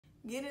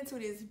get into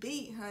this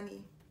beat,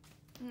 honey.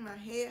 My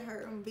head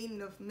hurt. I'm beating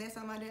the mess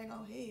on my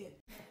daggone head.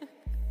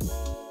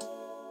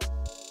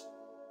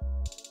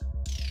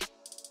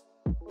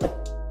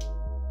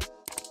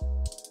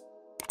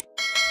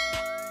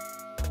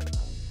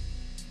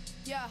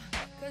 Yeah,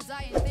 cause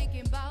I ain't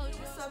thinking about you.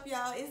 What's up,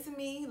 y'all? It's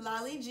me,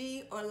 Lolly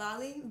G, or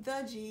Lolly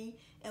the G,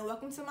 and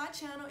welcome to my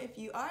channel if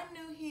you are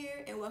new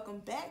here, and welcome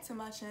back to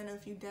my channel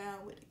if you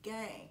down with the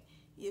gang.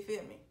 You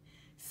feel me?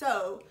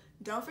 So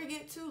don't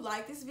forget to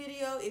like this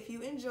video if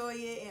you enjoy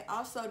it, and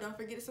also don't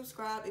forget to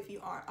subscribe if you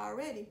aren't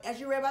already. As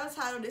you read by the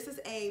title, this is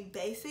a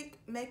basic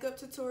makeup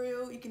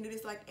tutorial. You can do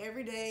this like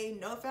every day,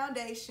 no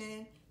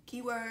foundation.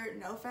 Keyword,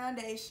 no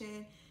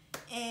foundation.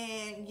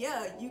 And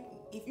yeah,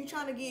 if you're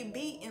trying to get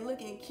beat and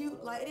looking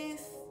cute like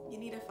this, you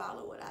need to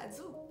follow what I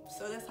do.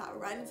 So let's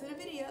hop right into the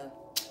video.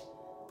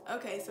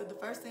 Okay, so the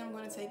first thing I'm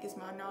going to take is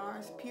my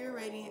NARS Pure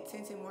Radiant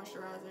Tinted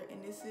Moisturizer,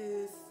 and this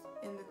is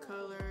in the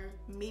color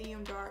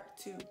Medium Dark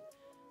 2.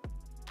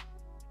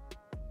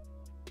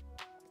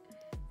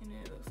 And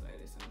then it looks like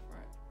this in the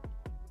front.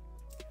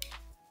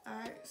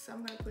 Alright, so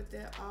I'm going to put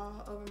that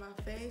all over my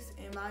face,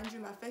 and mind you,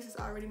 my face is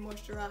already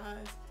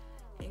moisturized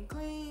and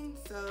clean,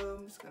 so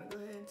I'm just gonna go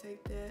ahead and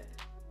take that.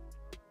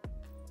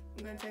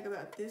 I'm gonna take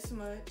about this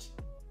much.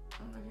 I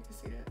don't know if you can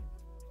see that.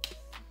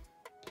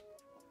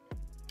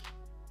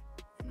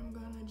 And I'm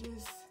gonna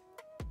just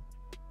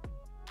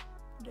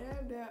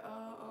dab that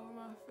all over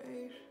my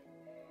face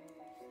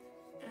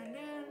and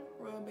then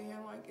rub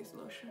in like it's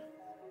lotion,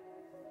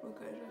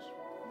 because that's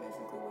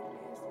basically what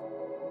it is.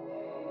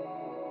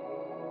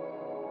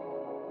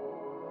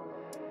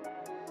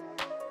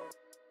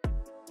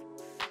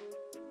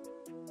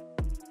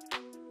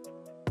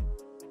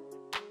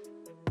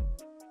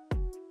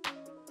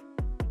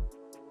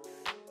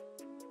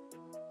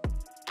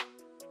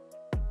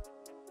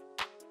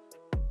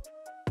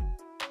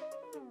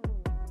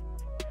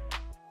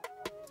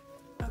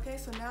 Okay,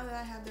 so now that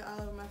I have that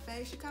all over my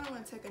face, you kind of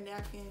want to take a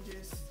napkin and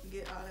just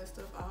get all that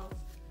stuff off,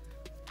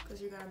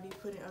 because you're going to be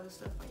putting other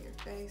stuff on your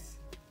face.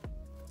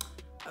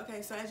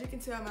 Okay, so as you can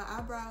tell, my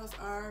eyebrows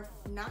are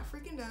not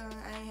freaking done.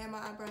 I ain't had my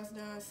eyebrows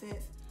done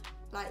since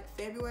like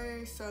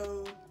February,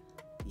 so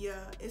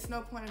yeah, it's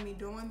no point in me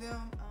doing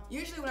them.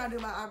 Usually when I do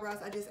my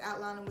eyebrows, I just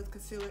outline them with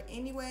concealer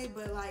anyway,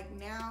 but like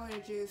now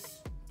they're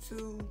just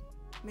too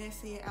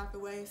messy and out the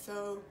way,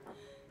 so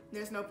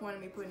there's no point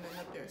in me putting them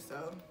up there.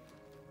 So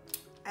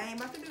I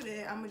ain't about to do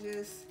that. I'ma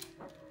just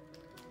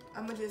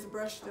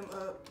brush them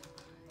up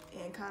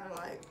and kind of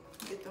like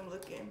get them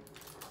looking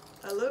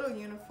a little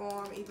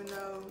uniform, even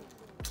though,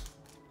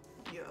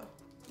 yeah,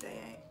 they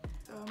ain't.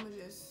 So I'ma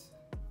just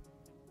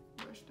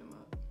brush them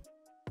up.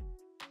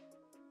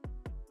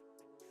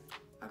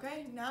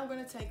 Okay, now I'm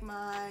gonna take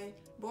my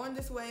Born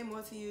This Way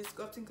multi-use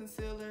sculpting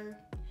concealer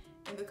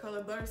in the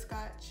color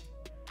Butterscotch,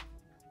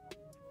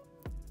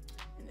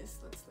 and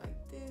this looks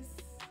like this.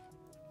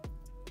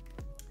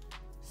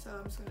 So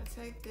I'm just gonna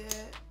take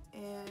that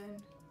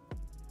and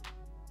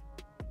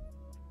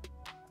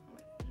I'm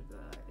gonna go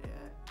like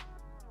that.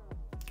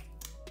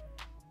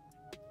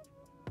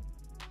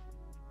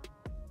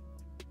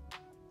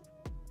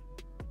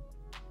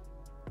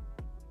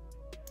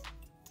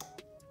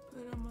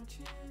 Put it on my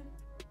chin,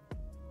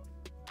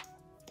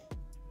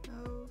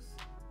 nose,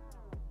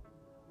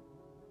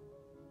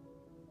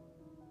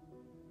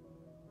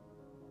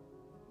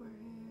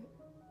 forehead.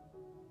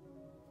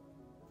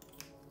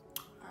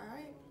 All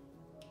right.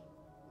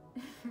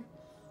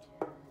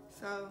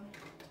 So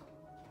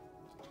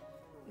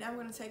now I'm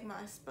gonna take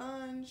my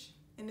sponge,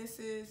 and this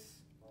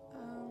is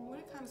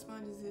what kind of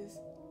sponge is this?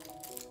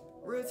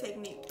 Real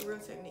Technique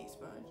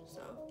sponge.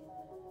 So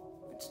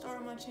start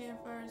on my chin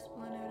first,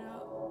 blend it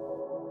out.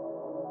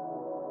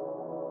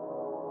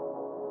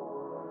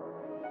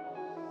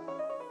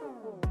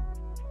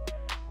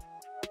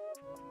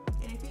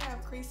 And if you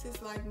have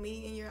creases like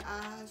me in your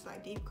eyes,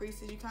 like deep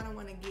creases, you kind of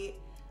want to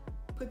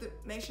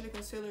make sure the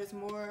concealer is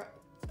more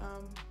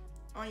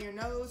on your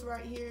nose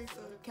right here,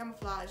 so to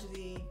camouflage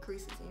the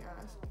creases in your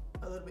eyes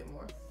a little bit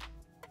more.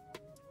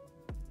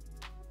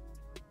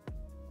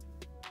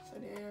 So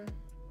then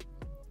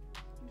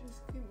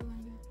just keep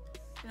blending.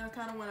 And I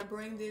kind of want to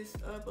bring this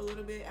up a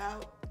little bit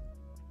out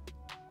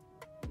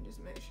and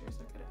just make sure it's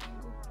like at an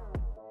angle.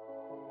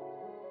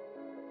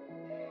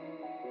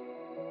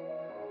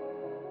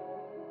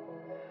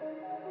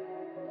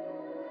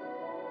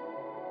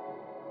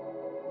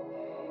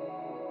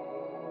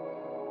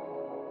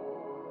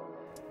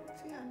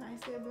 See how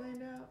nice that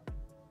blend out?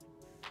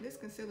 This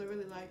concealer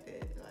really like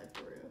that, like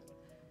for real.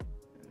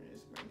 Let me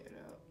just bring it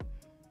out.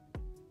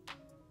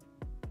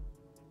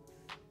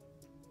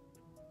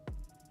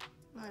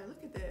 Like,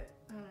 look at that.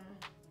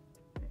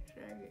 Make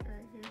sure I get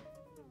right here.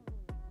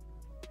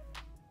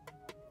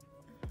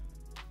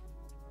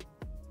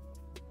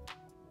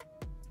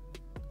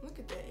 Look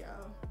at that,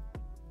 y'all.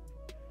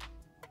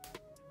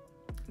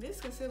 This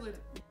concealer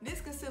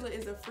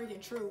is a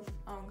freaking truth.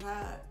 Oh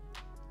God.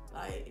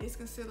 Like, this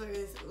concealer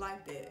is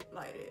like that,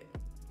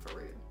 for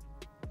real.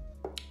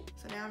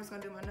 So now I'm just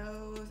gonna do my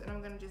nose, and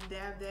I'm gonna just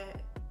dab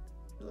that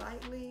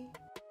lightly.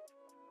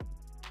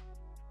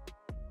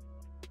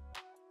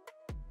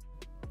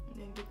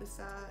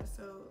 side,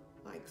 so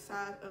like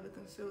side of the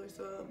concealer,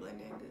 so it'll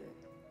blend in good.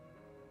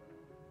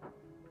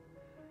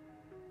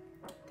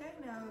 Okay,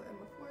 now at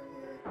my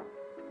forehead.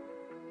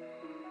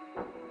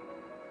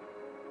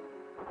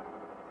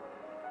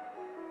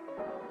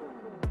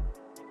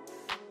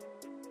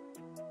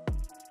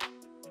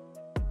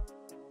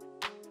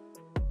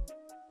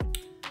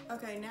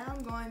 Okay, now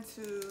I'm going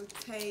to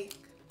take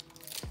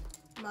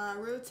my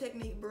Real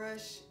Technique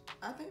brush.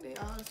 I think they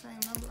all the same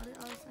number. Are they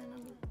all the same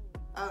number?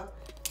 Oh,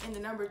 and the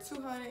number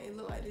 200, it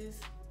look like this.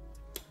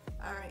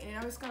 All right, and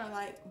I'm just gonna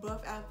like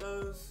buff out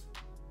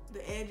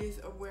the edges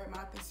of where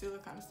my concealer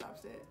kind of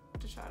stops at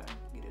to try to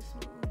get it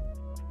smooth.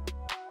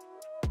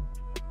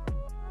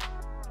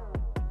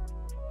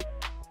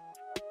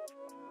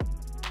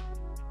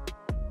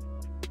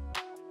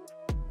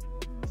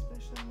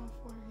 Especially on my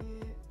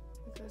forehead,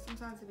 because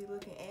sometimes it be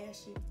looking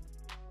ashy.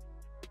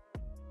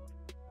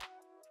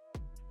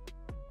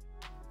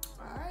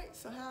 All right,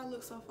 so how it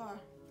looks so far?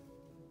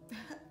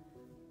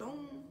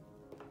 Boom.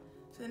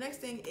 So the next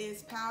thing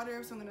is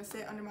powder. So I'm gonna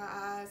set under my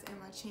eyes and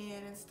my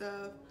chin and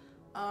stuff.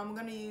 I'm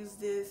gonna use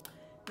this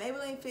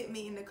Maybelline Fit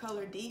Me in the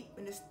color Deep,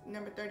 and it's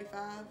number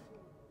 35.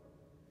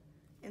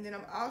 And then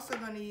I'm also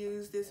gonna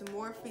use this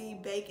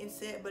Morphe Bake and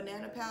Set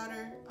banana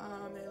powder.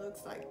 It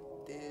looks like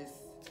this.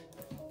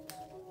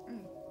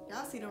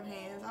 Y'all see them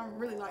hands? I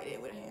really like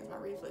that with the hands. My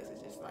reflex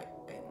is just like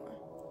A1.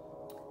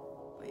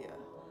 But yeah.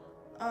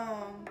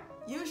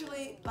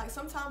 Usually, like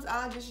sometimes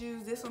I'll just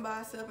use this one by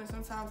itself, and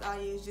sometimes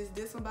I'll use just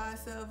this one by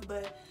itself.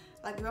 But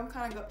like if I'm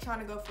kind of trying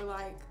to go for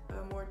like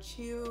a more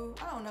chill,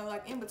 I don't know,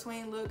 like in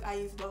between look, I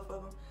use both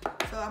of them.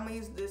 So I'm gonna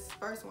use this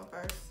first one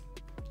first.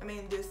 I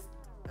mean this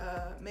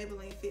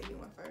Maybelline Fit Me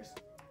one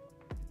first.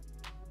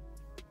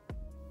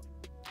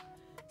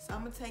 So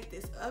I'm gonna take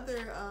this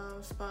other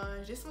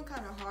sponge. This one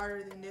kind of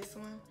harder than this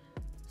one,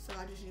 so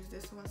I just use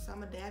this one. So I'm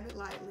gonna dab it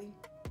lightly,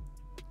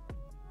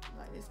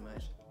 like this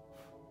much.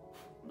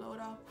 Blow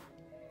it off.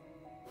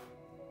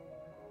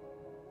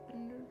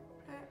 In there.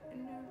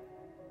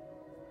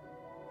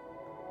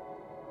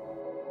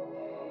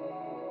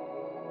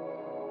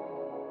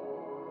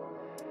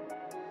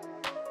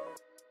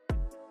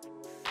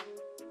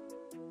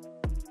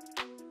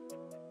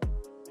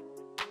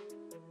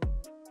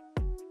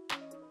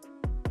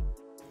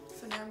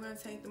 So now I'm going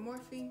to take the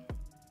Morphe.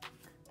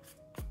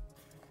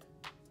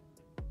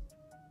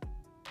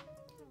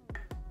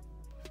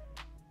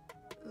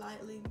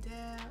 Lightly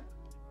dab.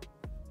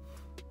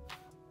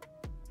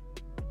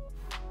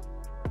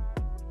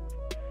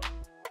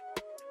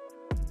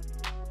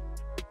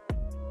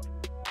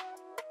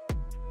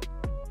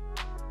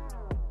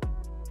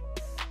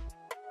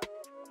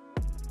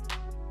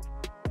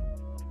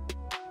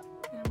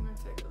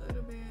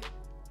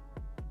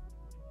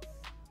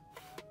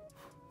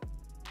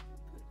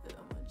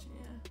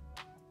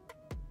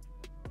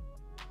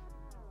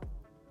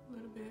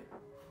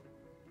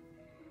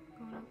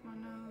 Going up my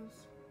nose.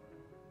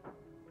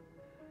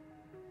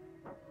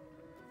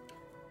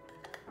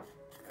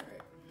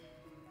 Alright.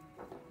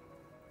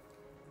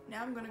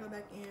 Now I'm gonna go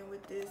back in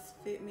with this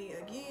Fit Me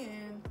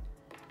again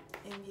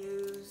and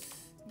use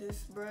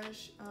this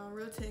brush,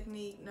 Real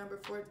Technique number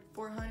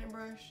 400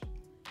 brush.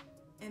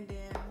 And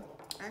then,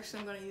 actually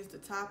I'm gonna use the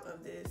top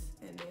of this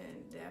and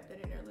then dab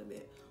that in there a little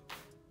bit.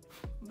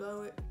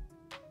 Blow it.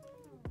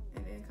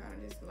 And then kind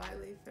of just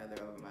lightly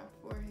feather over my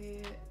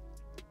forehead.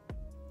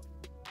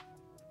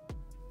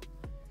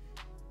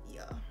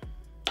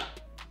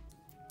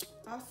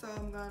 Also,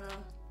 I'm gonna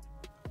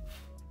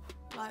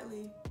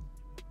lightly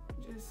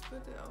just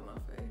put that on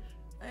my face.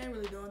 I ain't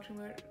really doing too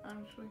much,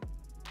 honestly.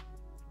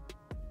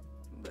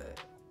 But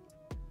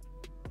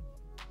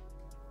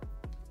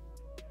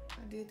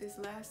I did this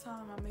last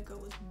time. My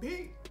makeup was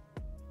big.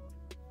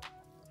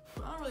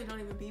 But I don't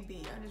even be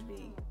big. I just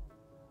be,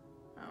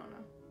 I don't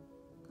know.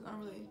 Cause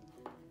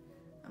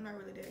I'm not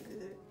really that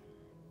good.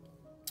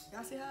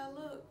 Y'all see how I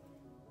look?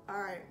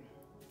 All right.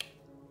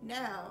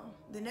 Now,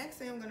 the next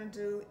thing I'm gonna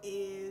do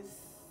is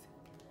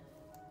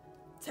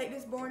take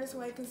this Born This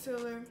Way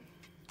concealer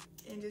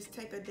and just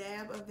take a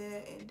dab of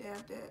that and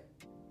dab that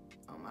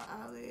on my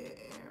eyelid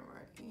and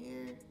right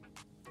here.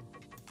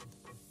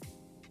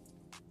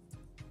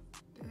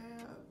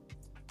 Dab,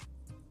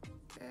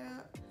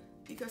 dab.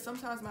 Because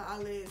sometimes my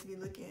eyelids be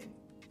looking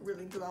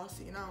really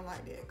glossy and I don't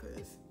like that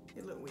because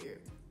it look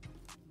weird.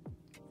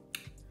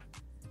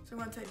 So I'm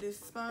gonna take this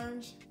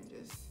sponge and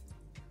just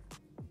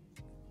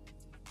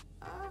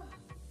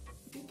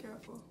be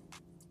careful,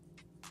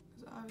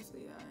 because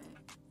obviously I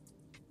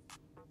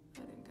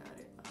didn't got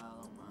it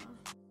all on mine.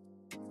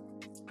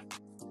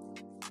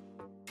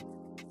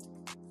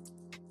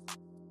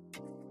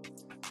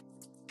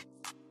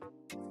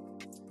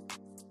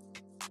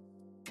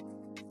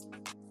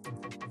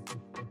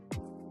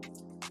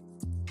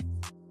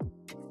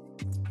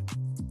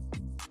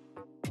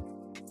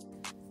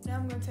 Now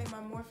I'm going to take my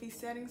Morphe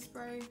setting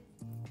spray,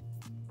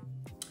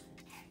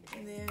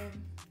 and then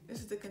this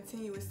is the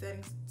continuous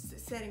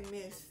setting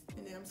mist,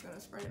 and then I'm just gonna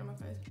spray it on my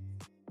face.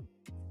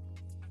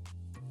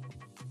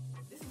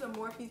 This is is a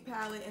Morphe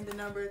palette in the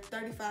number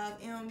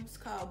 35M. It's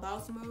called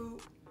Boss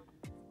Mood.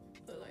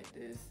 Look like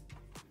this.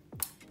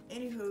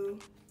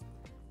 Anywho,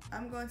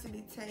 I'm going to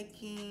be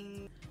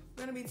taking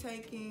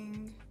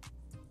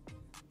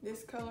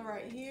this color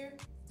right here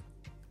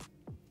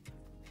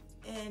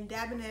and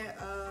dabbing it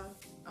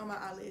on my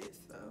eyelids.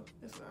 So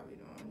that's what I'll be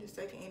doing. I'm just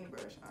taking any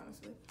brush,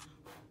 honestly.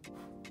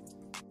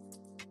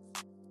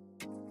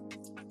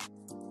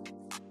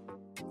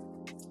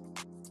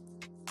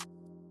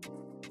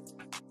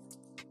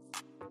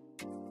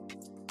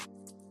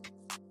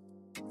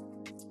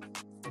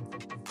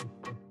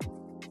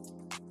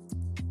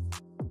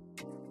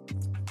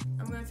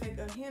 I'm gonna take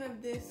a hint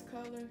of this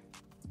color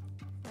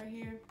right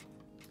here.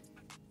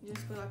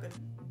 Just put like a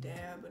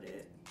dab of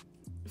it.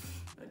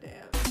 A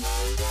dab.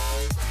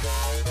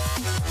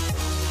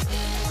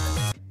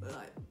 But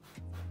like,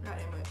 not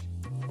that much.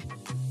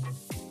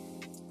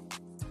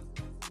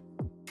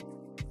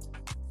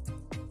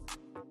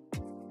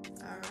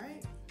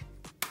 Alright.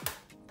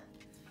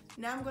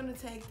 Now I'm gonna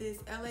take this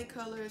LA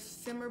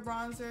Colors Shimmer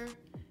bronzer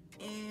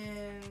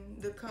in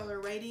the color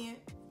Radiant.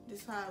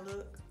 This is how I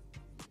look.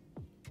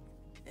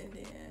 And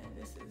then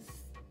this is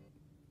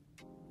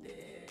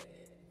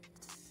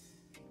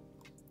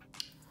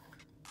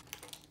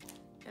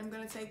I'm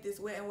gonna take this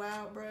Wet n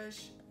Wild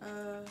brush. I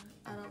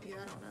don't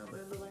know, but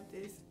it look like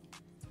this.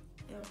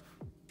 Yep.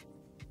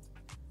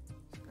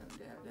 Just gonna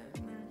dab that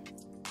in there.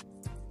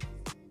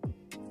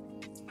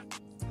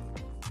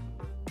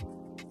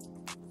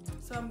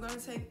 So I'm gonna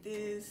take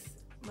this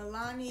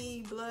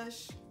Milani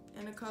blush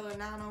in the color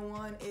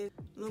 901. It's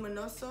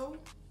Luminoso.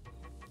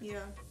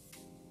 Yeah.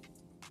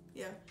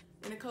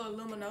 In the color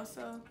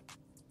Luminoso,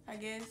 I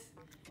guess.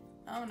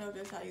 I don't know if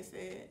that's how you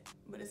say it,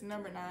 but it's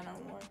number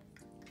 901.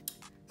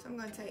 So I'm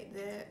gonna take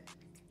that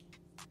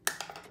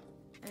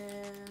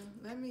and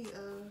I'm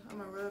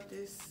gonna rub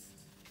this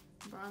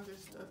bronzer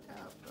stuff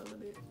out a little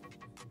bit.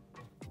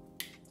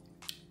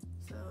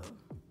 So,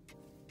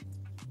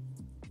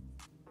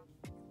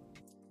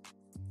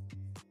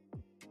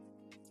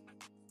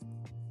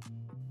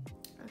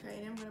 okay,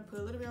 and I'm gonna put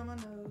a little bit on my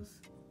nose.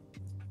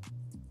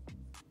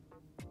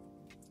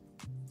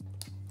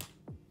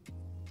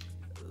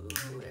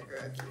 Ooh, that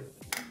girl cute.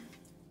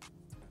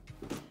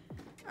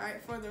 All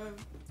right, for the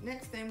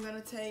next thing, I'm gonna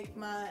take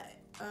my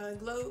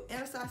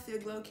Anastasia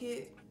Glow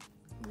Kit,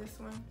 this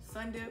one,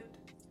 Sun Dipped,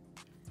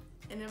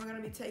 and then we're gonna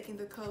be taking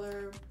the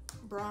color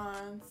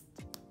Bronze,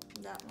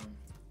 that one,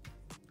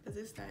 because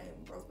this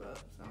thing broke up,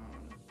 so I don't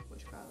know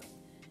what you call it.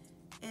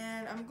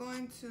 And I'm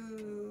going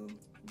to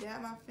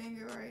dab my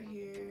finger right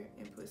here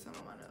and put some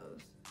on my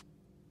nose.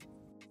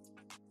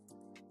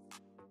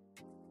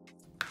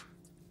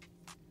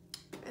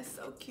 That's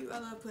so cute. I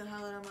love putting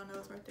highlight on my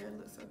nose right there. It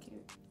looks so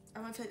cute.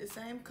 I'm gonna take the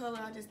same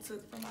color I just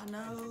took from my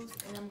nose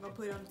and I'm gonna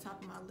put it on the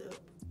top of my lip.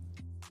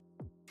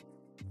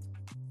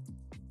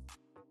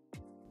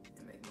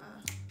 And make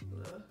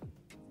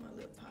my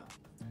lip pop.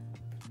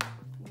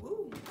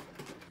 Woo!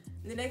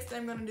 The next thing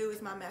I'm gonna do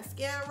is my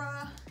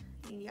mascara.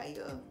 Yeah.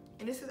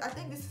 And I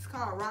think this is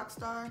called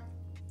Rockstar.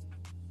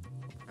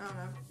 I don't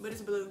know, but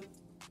it's blue.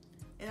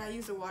 And I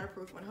use a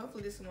waterproof one.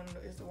 Hopefully this one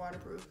is the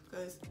waterproof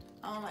because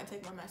I don't like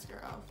taking my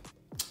mascara off.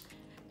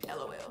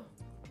 LOL.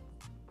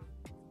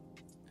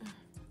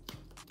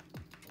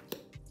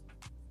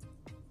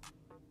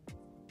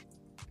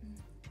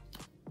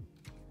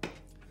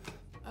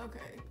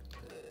 Okay,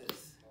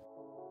 cause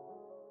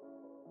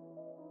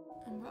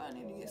I probably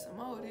need to get some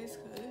more of this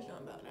cause it's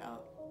done about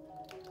out.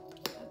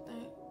 I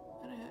think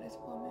I done had this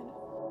for a minute.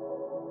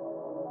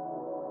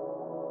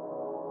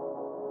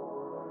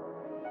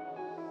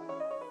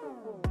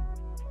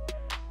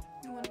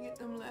 You wanna get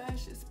them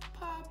lashes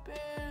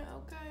popping,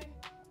 okay?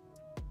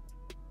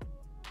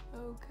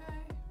 Okay.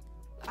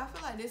 I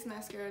feel like this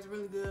mascara is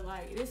really good.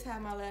 Like this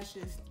had my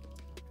lashes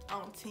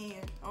on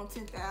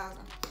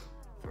 10,000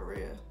 for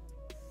real.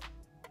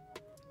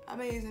 I've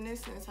been using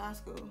this since high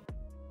school.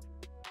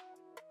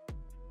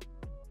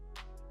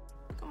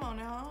 Come on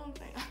now,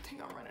 I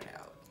think I'm running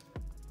out.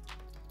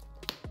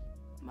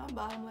 My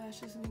bottom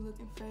lashes be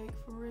looking fake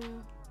for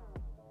real.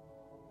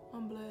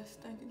 I'm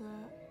blessed, thank you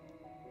God.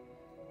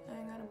 I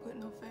ain't gotta put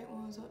no fake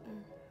ones up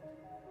there.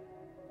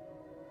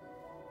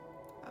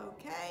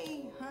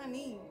 Okay,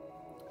 honey.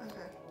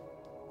 Okay.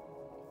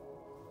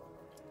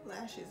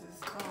 Lashes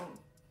is on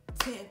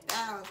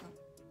 10,000.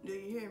 Do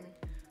you hear me?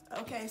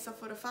 Okay, so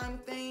for the final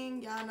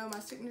thing, y'all know my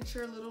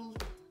signature little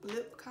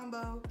lip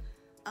combo.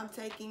 I'm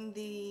taking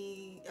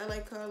the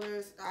LA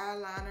Colors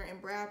eyeliner and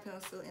brow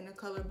pencil in the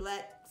color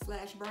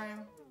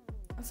black/brown.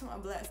 I'm talking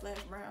about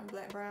black/brown,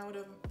 black/brown,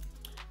 whatever.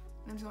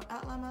 And I'm just gonna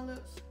outline my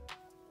lips.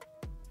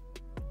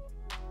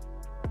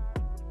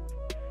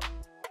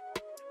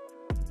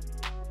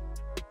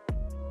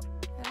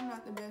 And I'm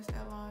not the best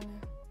at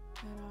lining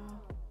at all.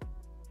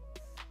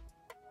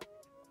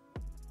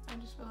 I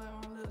just feel like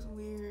my lips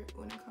weird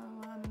when it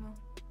comes to lining them.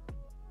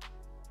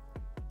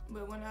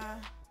 But when I,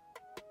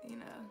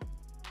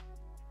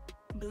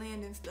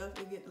 blend and stuff,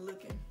 it get to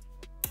looking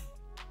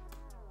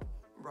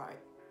right.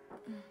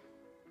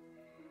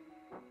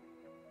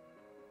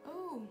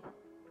 Oh,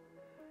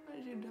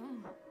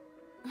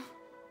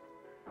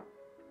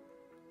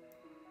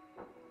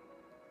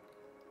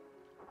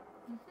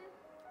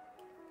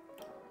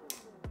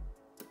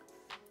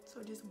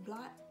 just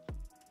blot.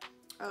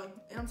 Oh,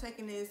 and I'm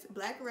taking this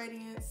Black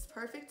Radiance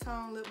Perfect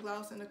Tone Lip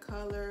Gloss in the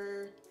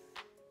color,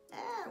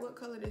 what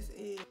color this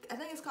is? I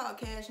think it's called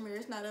Cashmere.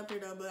 It's not up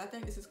here though, but I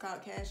think this is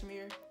called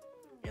Cashmere.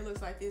 It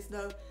looks like this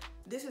though.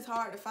 This is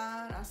hard to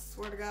find. I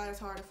swear to God, it's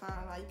hard to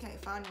find. Like, you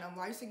can't find it no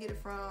more. I used to get it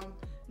from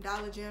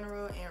Dollar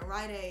General and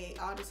Rite Aid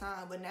all the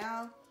time, but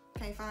now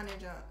can't find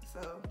that junk.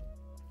 So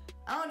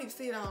I don't even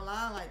see it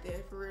online like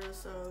that for real.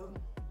 So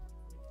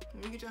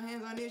when you get your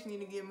hands on this, you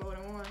need to get more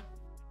than one.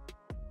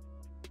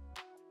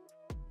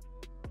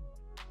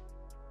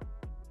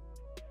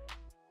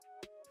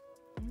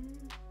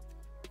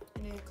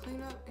 And then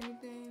clean up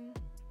anything.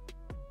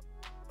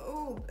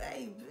 Oh,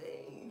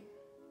 baby.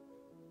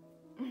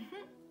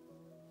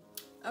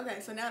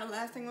 Okay, so now the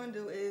last thing I'm gonna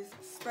do is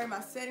spray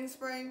my setting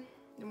spray,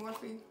 the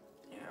Morphe.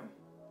 Yeah.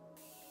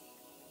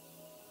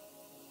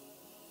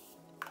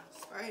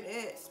 Spray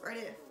that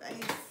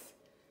face.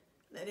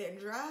 Let it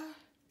dry.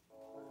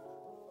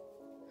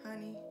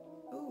 Honey.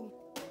 Ooh.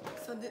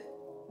 So dang,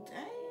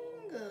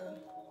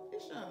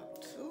 this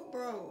junk too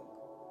broke.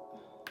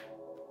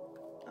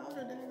 All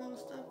the dang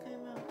stuff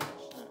came out.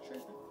 It's not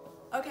tripping.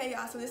 Okay,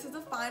 y'all, so this is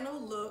the final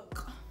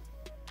look.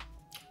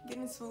 Get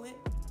into it.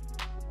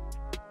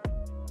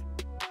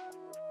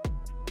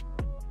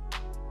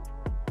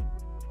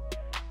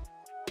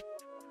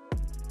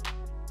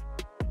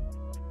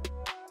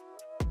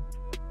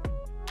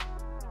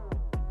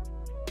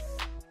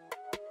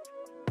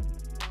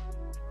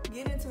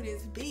 Get into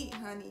this beat,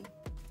 honey.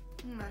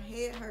 My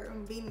head hurt.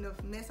 I'm beating the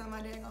mess on my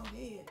daggone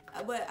head.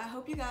 But I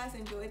hope you guys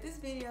enjoyed this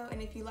video.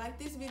 And if you like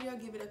this video,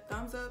 give it a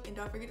thumbs up. And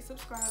don't forget to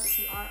subscribe if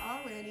you aren't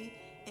already.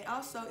 And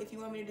also, if you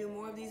want me to do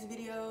more of these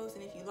videos,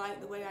 and if you like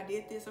the way I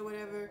did this or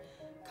whatever,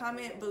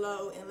 comment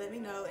below and let me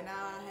know. And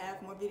I'll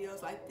have more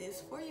videos like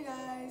this for you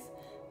guys.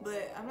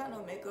 But I'm not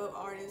no makeup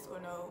artist or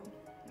no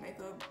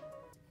makeup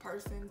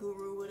person,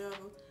 guru,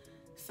 whatever.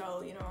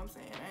 So, you know what I'm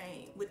saying? I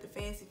ain't with the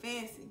fancy,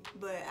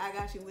 but I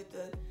got you with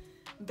the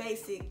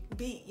basic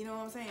beat, you know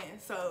what I'm saying?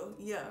 So,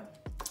 yeah.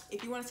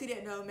 If you want to see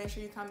that though, make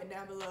sure you comment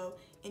down below.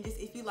 And just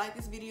if you like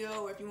this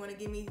video or if you want to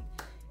give me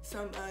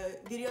some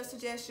video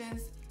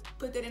suggestions,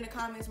 put that in the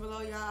comments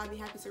below, y'all. I'll be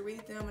happy to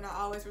read them and I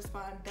always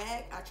respond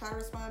back. I try to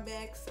respond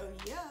back, so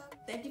yeah.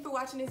 Thank you for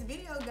watching this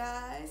video,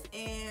 guys.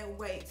 And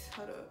wait,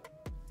 hold up.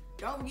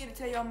 Don't forget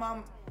to tell your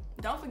mom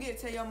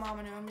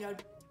and them, your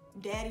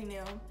daddy and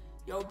them,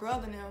 your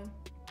brother and them,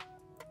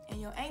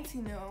 and your auntie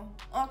and them,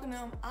 uncle and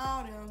them,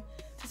 all them,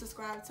 to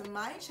subscribe to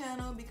my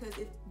channel, because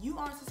if you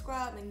aren't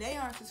subscribed and they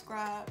aren't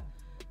subscribed,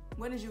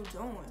 what is you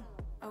doing?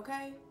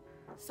 Okay?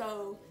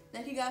 So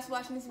thank you guys for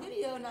watching this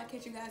video, and I'll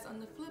catch you guys on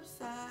the flip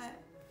side.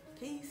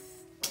 Peace.